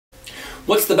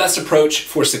What's the best approach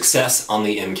for success on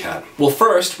the MCAT? Well,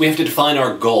 first, we have to define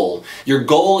our goal. Your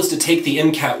goal is to take the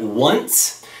MCAT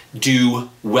once, do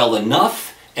well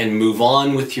enough, and move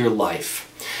on with your life.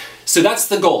 So that's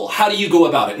the goal. How do you go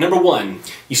about it? Number one,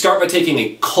 you start by taking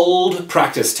a cold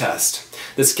practice test.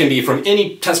 This can be from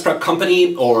any test prep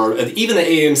company or even the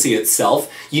AAMC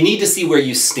itself. You need to see where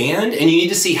you stand, and you need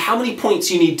to see how many points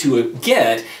you need to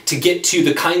get to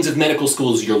the kinds of medical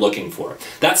schools you're looking for.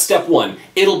 That's step one.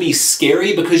 It'll be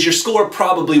scary because your score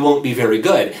probably won't be very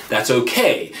good. That's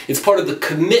okay. It's part of the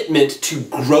commitment to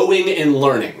growing and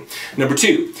learning. Number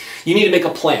two, you need to make a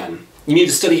plan. You need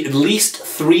to study at least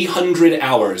 300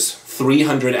 hours.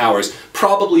 300 hours,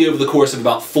 probably over the course of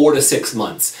about 4 to 6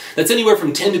 months. That's anywhere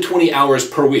from 10 to 20 hours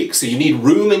per week, so you need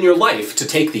room in your life to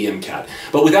take the MCAT.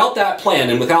 But without that plan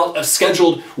and without a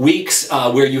scheduled weeks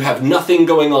where you have nothing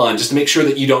going on, just to make sure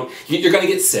that you're gonna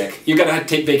get sick, you're gonna have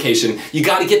to take vacation, you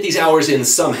gotta get these hours in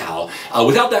somehow.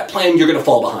 Without that plan, you're gonna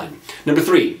fall behind. Number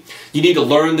three, you need to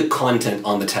learn the content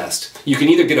on the test. You can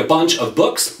either get a bunch of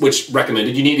books, which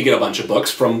recommended, you need to get a bunch of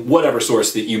books from whatever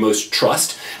source that you most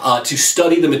trust, to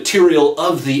study the material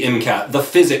of the MCAT, the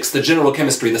physics, the general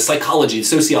chemistry, the psychology, the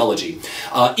sociology.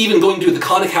 Even going through the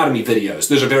Khan Academy videos,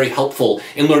 those are very helpful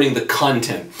in learning the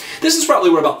content. This is probably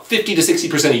where about 50 to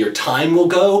 60% of your time will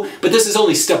go, but this is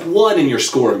only step one in your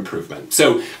score improvement.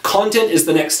 So content is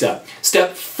the next step.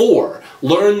 Step four,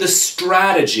 learn the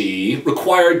strategy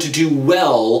required to do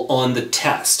well on the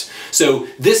test. So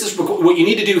this is what you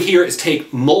need to do here is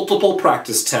take multiple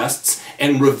practice tests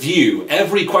and review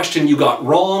every question you got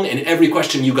wrong and every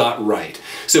question you got right.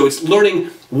 So it's learning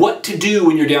what to do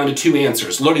when you're down to 2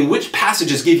 answers, learning which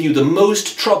passages give you the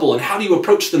most trouble and how do you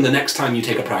approach them the next time you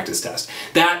take a practice test.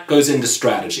 That goes into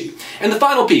strategy. And the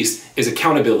final piece is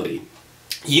accountability.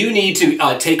 You need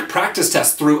to take practice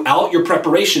tests throughout your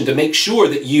preparation to make sure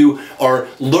that you are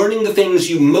learning the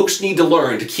things you most need to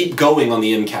learn to keep going on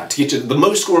the MCAT, to get you the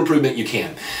most score improvement you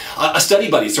can. A study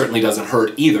buddy certainly doesn't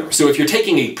hurt either. So if you're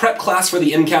taking a prep class for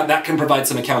the MCAT, that can provide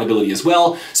some accountability as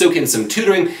well. So can some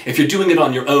tutoring. If you're doing it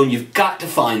on your own, you've got to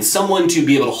find someone to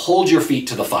be able to hold your feet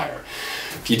to the fire.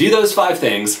 If you do those 5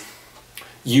 things,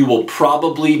 you will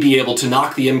probably be able to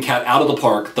knock the MCAT out of the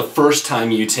park the first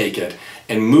time you take it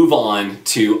and move on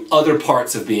to other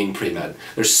parts of being pre-med.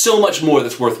 There's so much more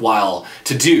that's worthwhile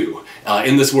to do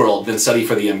in this world than study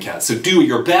for the MCAT. So do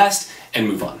your best and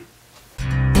move on.